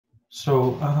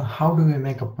How do we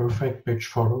make a perfect pitch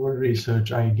for our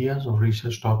research ideas or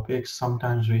research topics?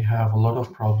 Sometimes we have a lot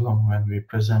of problem when we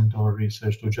present our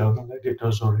research to journal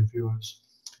editors or reviewers.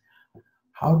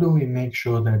 How do we make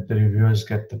sure that the reviewers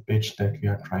get the pitch that we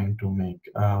are trying to make?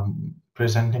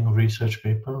 Presenting a research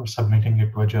paper or submitting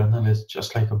it to a journal is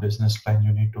just like a business plan.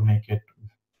 You need to make it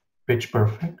pitch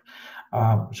perfect.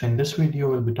 So in this video,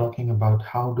 we'll be talking about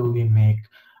how do we make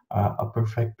a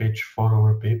perfect pitch for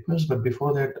our papers. But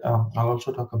before that, I'll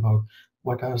also talk about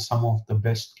what are some of the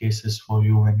best cases for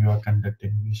you when you are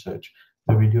conducting research.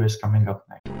 The video is coming up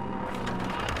next.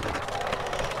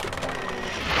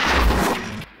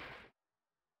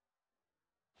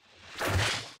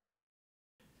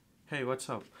 Hey, what's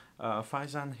up?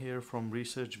 Faizan here from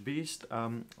ResearchBeast.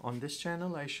 On this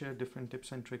channel, I share different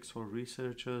tips and tricks for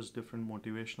researchers, different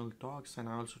motivational talks, and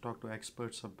I also talk to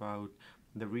experts about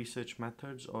the research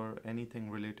methods or anything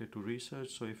related to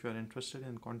research. So if you're interested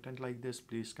in content like this,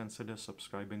 please consider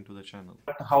subscribing to the channel.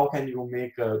 How can you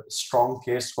make a strong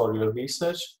case for your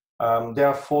research? There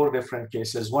are four different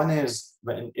cases. One is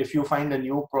if you find a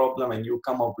new problem and you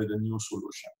come up with a new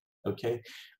solution. Okay,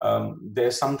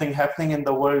 there's something happening in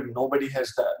the world. Nobody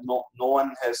has that. No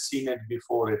one has seen it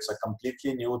before. It's a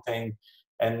completely new thing,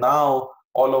 and now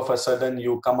all of a sudden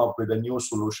you come up with a new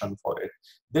solution for it.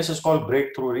 This is called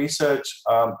breakthrough research.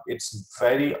 It's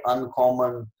very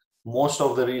uncommon. Most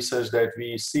of the research that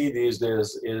we see these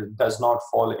days does not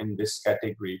fall in this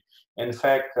category. In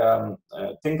fact,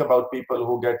 think about people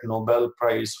who get Nobel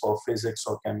Prize for physics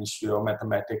or chemistry or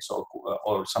mathematics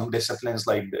or some disciplines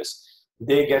like this.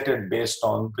 They get it based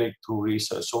on breakthrough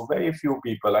research. So very few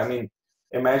people, I mean,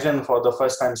 imagine for the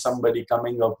first time somebody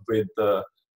coming up with a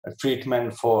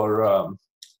treatment for,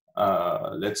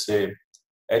 let's say,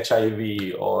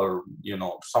 HIV or,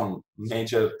 some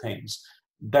major things.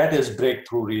 That is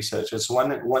breakthrough research. It's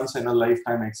once in a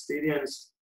lifetime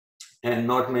experience, and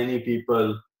not many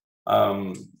people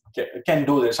can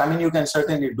do this. I mean, you can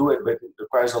certainly do it, but it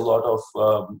requires a lot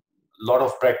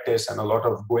of practice and a lot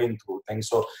of going through things.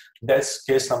 So that's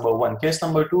case number one. Case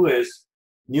number two is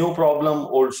new problem,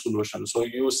 old solution. So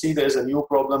you see there's a new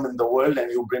problem in the world and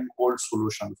you bring old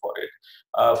solution for it.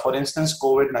 For instance,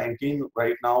 COVID-19,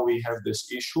 right now we have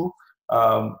this issue.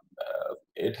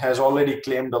 It has already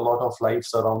claimed a lot of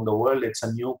lives around the world. It's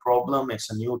a new problem.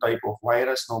 It's a new type of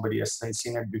virus. Nobody has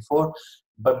seen it before.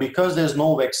 But because there's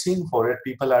no vaccine for it,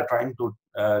 people are trying to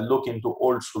look into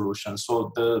old solutions.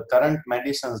 So the current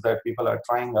medicines that people are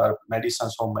trying are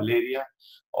medicines for malaria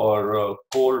or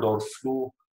cold or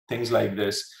flu, things like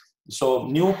this. So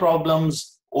new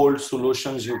problems, old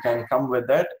solutions, you can come with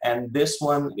that. And this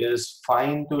one is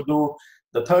fine to do.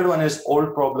 The third one is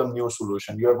old problem, new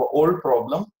solution. You have an old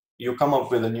problem, you come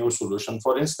up with a new solution.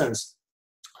 For instance,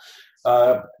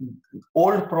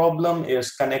 old problem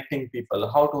is connecting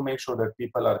people, how to make sure that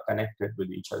people are connected with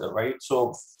each other, right?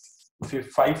 So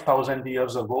 5,000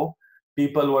 years ago,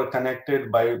 people were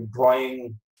connected by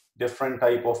drawing different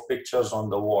type of pictures on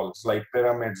the walls, like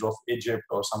pyramids of Egypt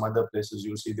or some other places.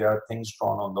 You see there are things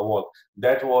drawn on the wall.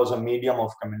 That was a medium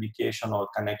of communication or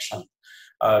connection.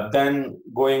 Then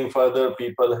going further,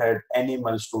 people had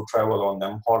animals to travel on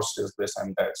them, horses, this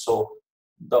and that. So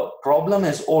the problem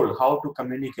is old, how to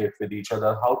communicate with each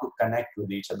other, how to connect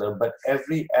with each other, but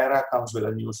every era comes with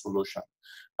a new solution.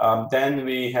 Then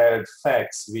we had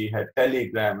fax, we had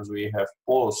telegrams, we have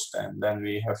post, and then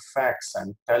we have fax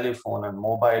and telephone and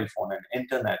mobile phone and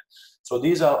internet. So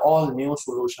these are all new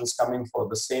solutions coming for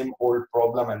the same old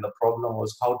problem, and the problem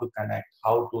was how to connect,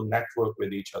 how to network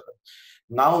with each other.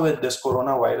 Now with this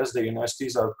coronavirus, the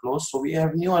universities are closed, so we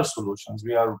have newer solutions.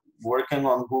 We are working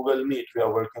on Google Meet, we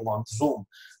are working on Zoom.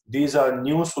 These are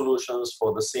new solutions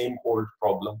for the same old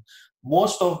problem.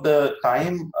 Most of the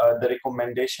time, the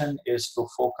recommendation is to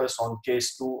focus on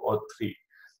case 2 or 3.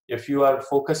 If you are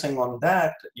focusing on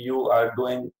that, you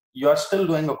are still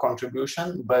doing a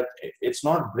contribution, but it's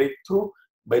not breakthrough,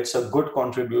 but it's a good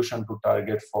contribution to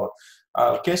target for.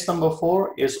 Case number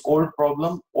 4 is old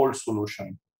problem, old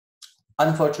solution.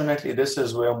 Unfortunately, this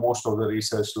is where most of the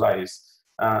research lies.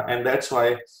 And that's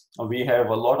why we have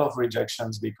a lot of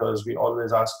rejections, because we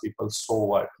always ask people, so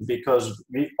what? Because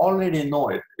we already know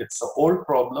it. It's an old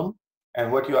problem,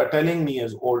 and what you are telling me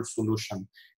is old solution.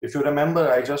 If you remember,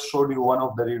 I just showed you one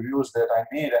of the reviews that I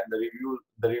made, and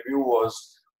the review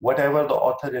was whatever the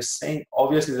author is saying.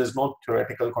 Obviously, there's no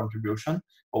theoretical contribution,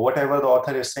 but whatever the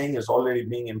author is saying is already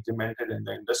being implemented in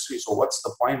the industry. So what's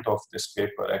the point of this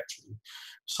paper, actually?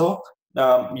 So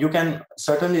you can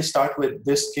certainly start with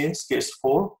this case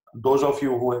 4. Those of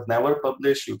you who have never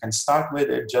published, you can start with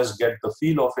it, just get the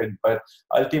feel of it. But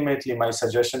ultimately, my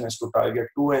suggestion is to target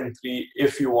 2 and 3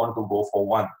 if you want to go for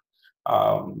 1.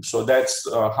 So that's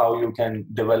how you can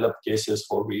develop cases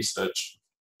for research.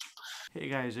 Hey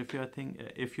guys, if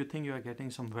you think you are getting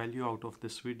some value out of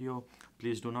this video,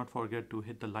 please do not forget to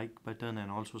hit the like button and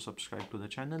also subscribe to the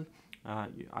channel.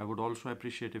 I would also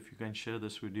appreciate if you can share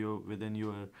this video within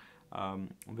your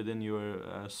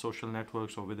social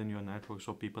networks or within your networks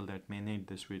of people that may need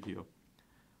this video.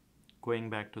 Going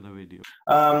back to the video.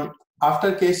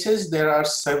 After cases, there are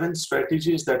 7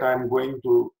 strategies that I'm going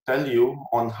to tell you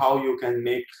on how you can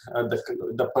make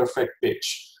the perfect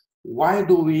pitch. Why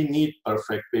do we need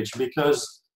perfect pitch?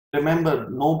 Because remember,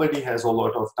 nobody has a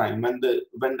lot of time. When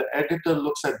the editor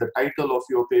looks at the title of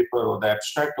your paper or the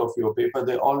abstract of your paper,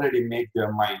 they already make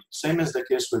their mind. Same is the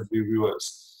case with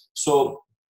reviewers. So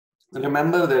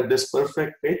remember that this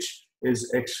perfect pitch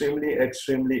is extremely,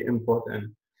 extremely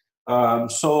important.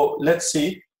 So let's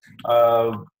see.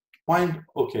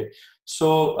 Okay.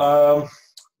 So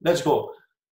let's go.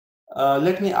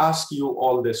 Let me ask you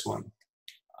all this one.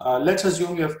 Let's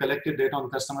assume you have collected data on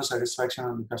customer satisfaction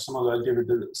and customer loyalty with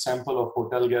a sample of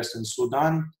hotel guests in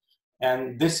Sudan,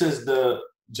 and this is the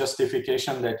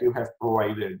justification that you have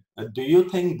provided. Do you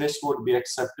think this would be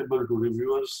acceptable to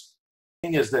reviewers? The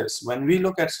thing is this: when we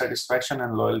look at satisfaction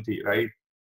and loyalty, right?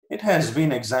 It has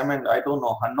been examined, I don't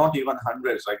know, not even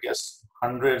hundreds, I guess,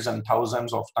 hundreds and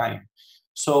thousands of times.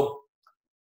 So,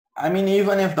 I mean,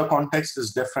 even if the context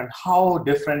is different, how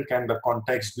different can the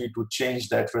context be to change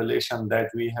that relation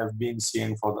that we have been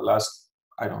seeing for the last,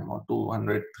 I don't know,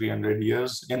 200, 300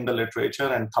 years in the literature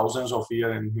and thousands of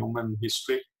years in human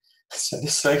history?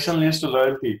 Satisfaction leads to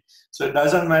loyalty. So it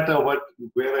doesn't matter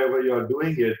wherever you're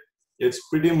doing it, it's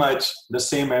pretty much the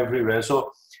same everywhere.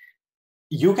 So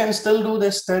you can still do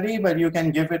this study, but you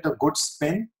can give it a good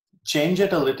spin, change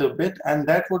it a little bit, and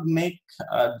that would make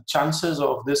chances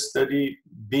of this study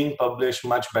being published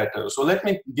much better. So let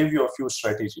me give you a few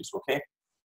strategies, okay?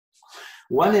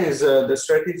 One is the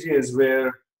strategy is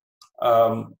where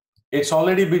it's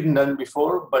already been done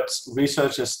before, but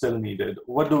research is still needed.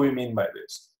 What do we mean by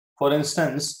this? For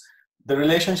instance, the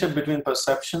relationship between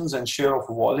perceptions and share of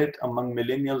wallet among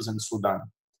millennials in Sudan.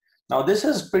 Now, this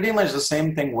is pretty much the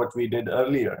same thing what we did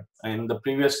earlier in the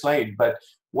previous slide, but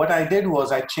what I did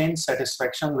was I changed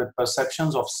satisfaction with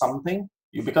perceptions of something,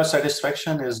 because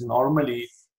satisfaction is normally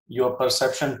your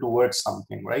perception towards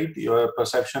something, right? Your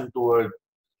perception toward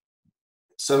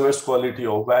service quality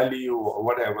or value or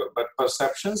whatever, but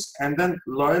perceptions. And then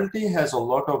loyalty has a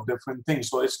lot of different things.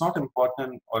 So it's not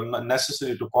important or not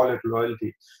necessary to call it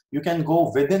loyalty. You can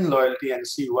go within loyalty and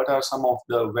see what are some of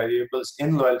the variables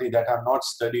in loyalty that are not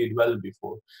studied well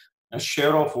before. A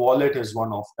share of wallet is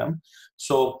one of them.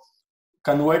 So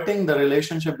converting the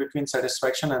relationship between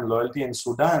satisfaction and loyalty in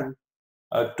Sudan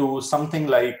to something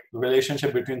like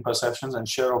relationship between perceptions and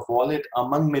share of wallet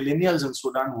among millennials in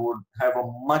Sudan would have a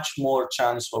much more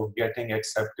chance of getting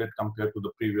accepted compared to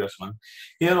the previous one.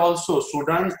 Here also,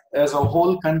 Sudan as a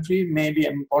whole country may be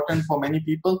important for many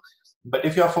people, but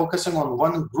if you are focusing on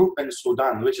one group in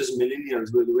Sudan, which is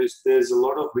millennials, with which there's a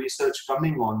lot of research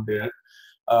coming on there,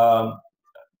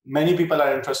 many people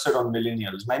are interested on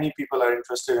millennials. Many people are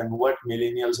interested in what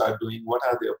millennials are doing, what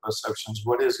are their perceptions,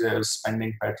 what is their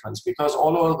spending patterns, because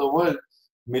all over the world,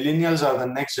 millennials are the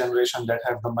next generation that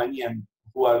have the money and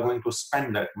who are going to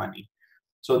spend that money.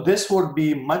 So this would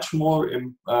be much more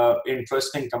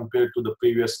interesting compared to the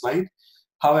previous slide.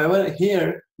 However,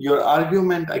 here, your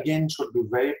argument again should be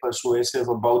very persuasive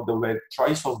about the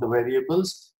choice of the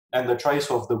variables and the choice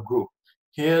of the group.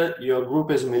 Here, your group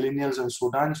is millennials in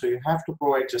Sudan, so you have to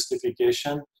provide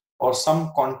justification or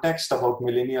some context about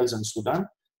millennials in Sudan,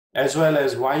 as well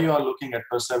as why you are looking at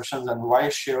perceptions and why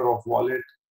share of wallet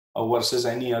versus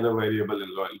any other variable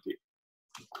in loyalty.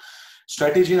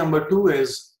 Strategy number 2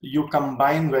 is you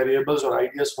combine variables or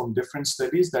ideas from different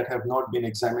studies that have not been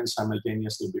examined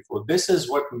simultaneously before. This is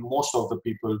what most of the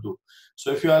people do.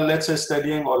 So if you are, let's say,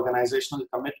 studying organizational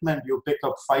commitment, you pick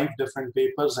up 5 different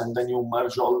papers and then you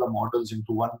merge all the models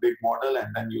into one big model and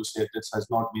then you say this has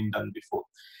not been done before.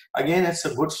 Again, it's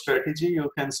a good strategy. You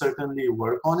can certainly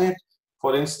work on it.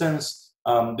 For instance,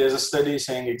 there's a study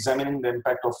saying examining the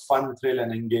impact of fun, thrill,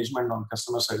 and engagement on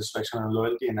customer satisfaction and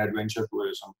loyalty in adventure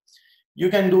tourism. You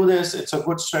can do this, it's a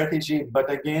good strategy, but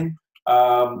again,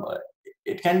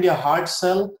 it can be a hard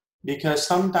sell because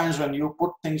sometimes when you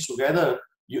put things together,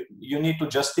 you need to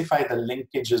justify the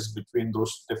linkages between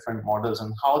those different models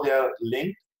and how they are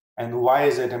linked and why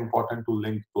is it important to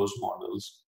link those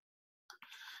models.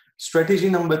 Strategy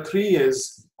number 3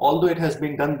 is, although it has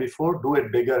been done before, do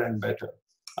it bigger and better.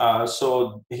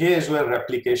 So here is where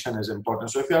replication is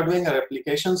important. So if you are doing a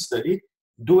replication study,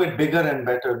 do it bigger and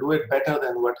better, do it better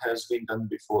than what has been done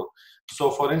before.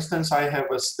 So for instance, I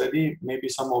have a study, maybe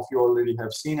some of you already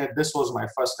have seen it. This was my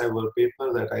first ever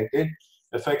paper that I did,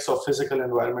 effects of physical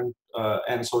environment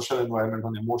and social environment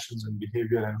on emotions and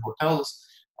behavior in hotels.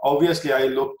 Obviously, I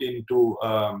looked into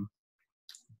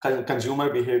consumer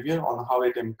behavior, on how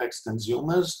it impacts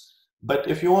consumers. But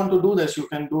if you want to do this, you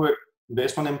can do it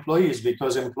based on employees,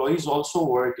 because employees also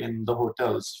work in the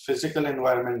hotels. Physical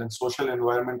environment and social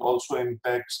environment also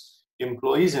impacts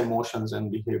employees' emotions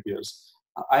and behaviors.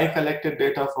 I collected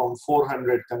data from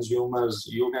 400 consumers.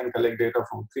 You can collect data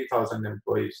from 3,000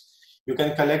 employees. You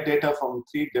can collect data from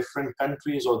 3 different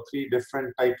countries, or 3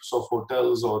 different types of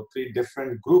hotels, or 3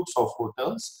 different groups of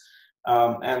hotels,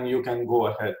 and you can go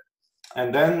ahead.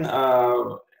 And then,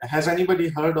 has anybody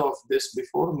heard of this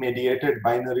before? Mediated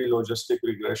binary logistic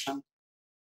regression?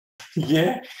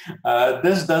 Yeah,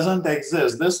 this doesn't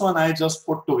exist. This one I just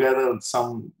put together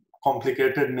some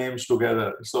complicated names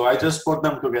together. So I just put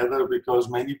them together because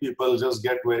many people just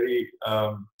get very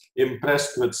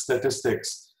impressed with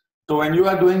statistics. So when you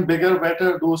are doing bigger,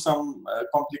 better, do some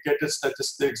complicated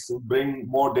statistics, bring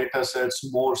more data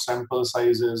sets, more sample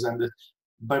sizes, and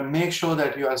but make sure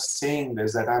that you are saying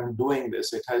this, that I'm doing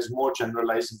this. It has more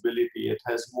generalizability, it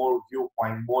has more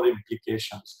viewpoint, more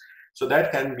implications. So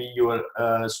that can be your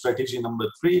strategy number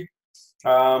 3.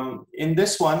 In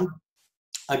this one,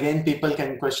 again, people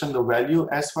can question the value.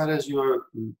 As far as your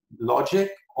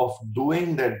logic of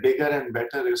doing that bigger and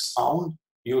better is sound,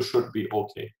 you should be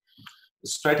okay.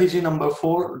 Strategy number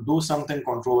 4, do something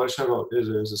controversial or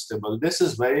irresistible. This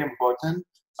is very important.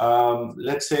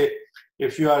 Let's say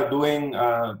if you are doing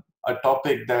a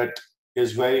topic that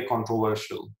is very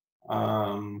controversial.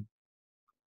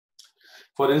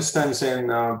 For instance,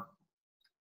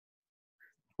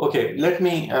 okay, let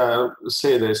me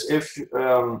say this. If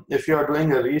you are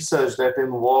doing a research that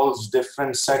involves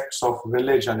different sects of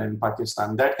religion in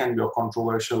Pakistan, that can be a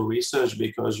controversial research,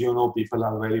 because people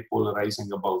are very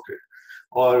polarizing about it.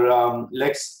 Or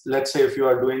let's say if you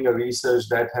are doing a research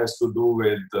that has to do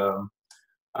with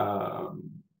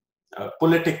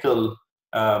political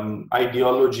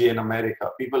ideology in America,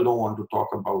 people don't want to talk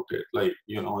about it. Like,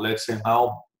 let's say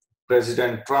now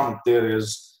President Trump, there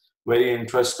is very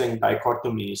interesting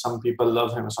dichotomy. Some people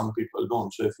love him, some people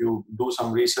don't. So if you do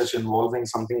some research involving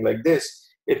something like this,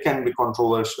 it can be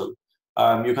controversial.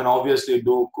 You can obviously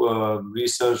do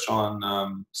research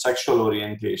on sexual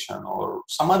orientation or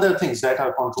some other things that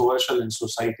are controversial in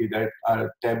society, that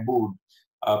are taboo.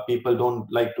 People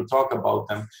don't like to talk about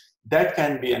them. That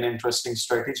can be an interesting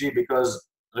strategy, because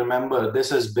remember,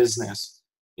 this is business.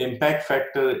 Impact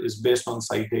factor is based on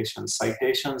citations.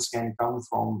 Citations can come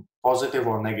from positive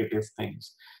or negative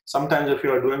things. Sometimes if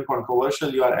you are doing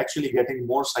controversial, you are actually getting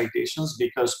more citations,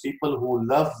 because people who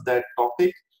love that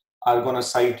topic are going to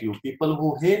cite you. People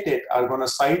who hate it are going to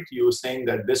cite you, saying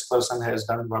that this person has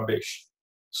done rubbish.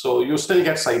 So you still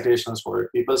get citations for it.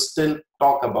 People still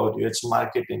talk about you. It's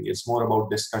marketing. It's more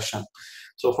about discussion.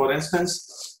 So for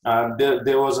instance,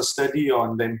 there was a study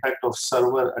on the impact of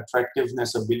server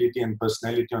attractiveness, ability, and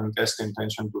personality on guest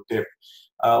intention to tip.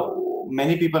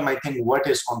 Many people might think, what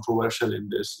is controversial in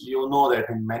this? You know that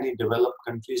in many developed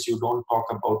countries, you don't talk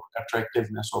about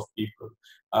attractiveness of people.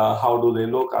 How do they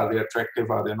look? Are they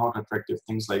attractive? Are they not attractive?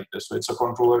 Things like this. So it's a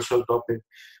controversial topic.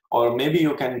 Or maybe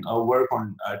you can work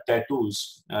on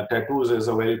tattoos. Tattoos is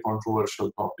a very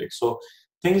controversial topic. So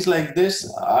things like this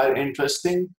are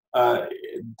interesting.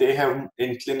 They have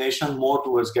inclination more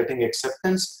towards getting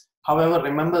acceptance. However,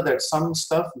 remember that some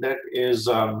stuff that is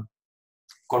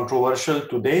controversial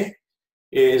today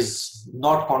is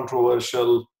not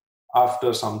controversial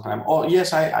after some time. Oh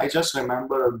yes, I just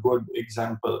remember a good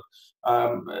example.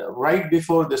 Right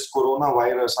before this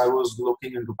coronavirus, I was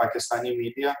looking into Pakistani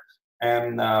media,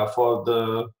 and for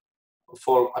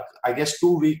I guess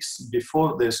 2 weeks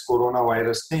before this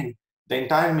coronavirus thing, the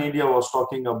entire media was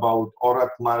talking about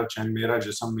Aurat March and Mera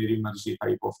Jism Meri Marzi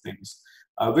type of things,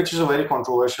 which is a very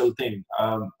controversial thing.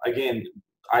 Again,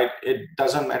 it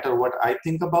doesn't matter what I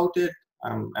think about it,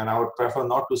 and I would prefer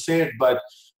not to say it, but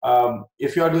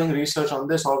if you are doing research on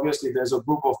this, obviously there's a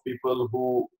group of people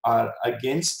who are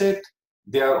against it.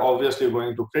 They are obviously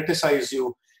going to criticize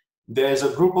you. There's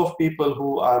a group of people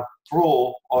who are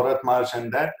pro Aurat March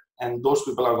and those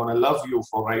people are going to love you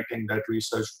for writing that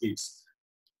research piece.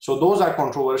 So those are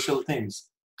controversial things.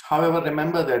 However,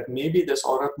 remember that maybe this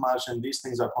Aurat March and these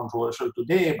things are controversial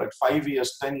today, but 5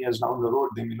 years, 10 years down the road,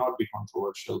 they may not be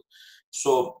controversial.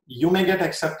 So you may get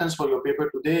acceptance for your paper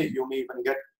today, you may even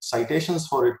get citations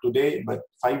for it today, but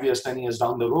 5 years, 10 years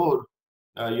down the road,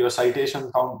 your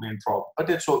citation count may drop. But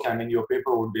it's okay, I mean, your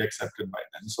paper would be accepted by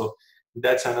then. So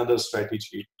That's another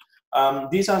strategy.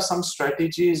 These are some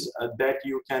strategies that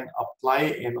you can apply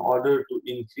in order to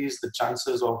increase the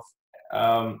chances of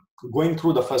um, going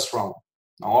through the first round.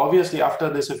 Now, obviously, after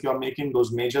this, if you're making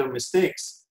those major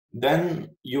mistakes, then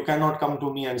you cannot come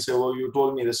to me and say, "Oh, you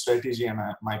told me the strategy and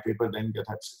my paper didn't get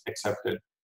accepted."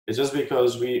 It's just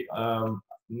because we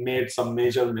made some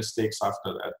major mistakes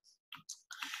after that.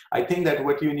 I think that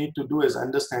what you need to do is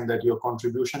understand that your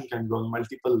contribution can go on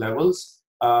multiple levels.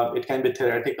 It can be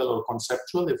theoretical or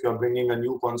conceptual. If you're bringing a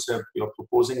new concept, you're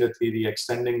proposing a theory,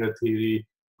 extending a theory,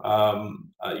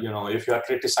 if you are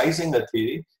criticizing a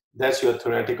theory, that's your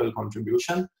theoretical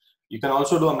contribution. You can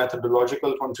also do a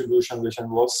methodological contribution, which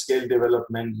involves scale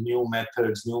development, new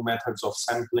methods of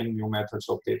sampling, new methods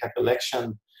of data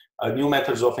collection, new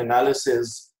methods of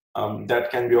analysis. That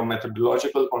can be a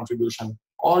methodological contribution.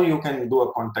 Or you can do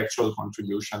a contextual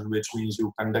contribution, which means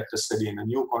you conduct a study in a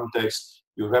new context,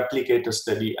 you replicate a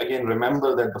study. Again,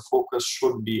 remember that the focus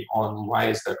should be on why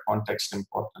is that context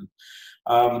important.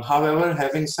 However,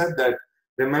 having said that,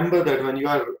 remember that when you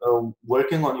are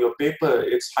working on your paper,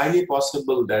 it's highly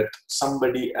possible that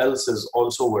somebody else is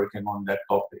also working on that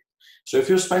topic. So if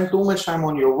you spend too much time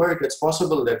on your work, it's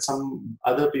possible that some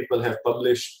other people have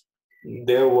published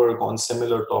their work on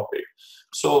similar topic.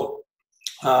 So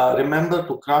remember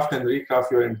to craft and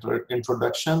recraft your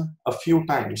introduction a few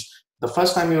times. The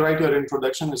first time you write your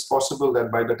introduction, it's possible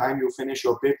that by the time you finish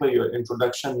your paper, your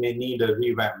introduction may need a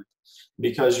revamp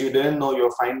because you didn't know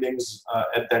your findings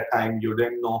at that time. You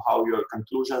didn't know how your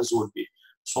conclusions would be.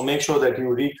 So make sure that you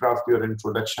recraft your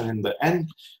introduction in the end.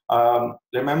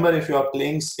 Remember, if you are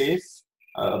playing safe,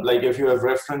 like if you have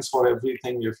reference for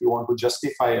everything, if you want to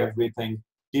justify everything,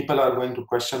 people are going to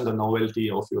question the novelty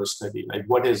of your study, like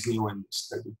what is new in this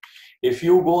study. If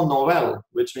you go novel,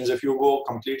 which means if you go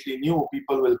completely new,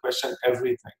 people will question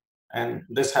everything. And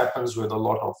this happens with a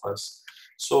lot of us.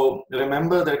 So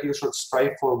remember that you should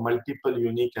strive for multiple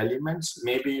unique elements.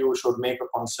 Maybe you should make a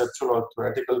conceptual or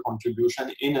theoretical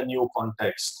contribution in a new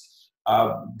context.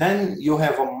 Then you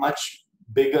have a much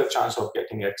bigger chance of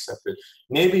getting accepted.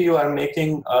 Maybe you are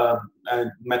making a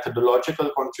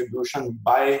methodological contribution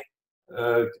by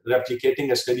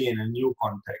replicating a study in a new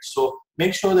context. So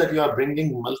make sure that you are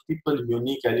bringing multiple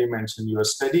unique elements in your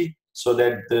study so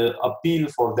that the appeal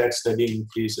for that study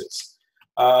increases.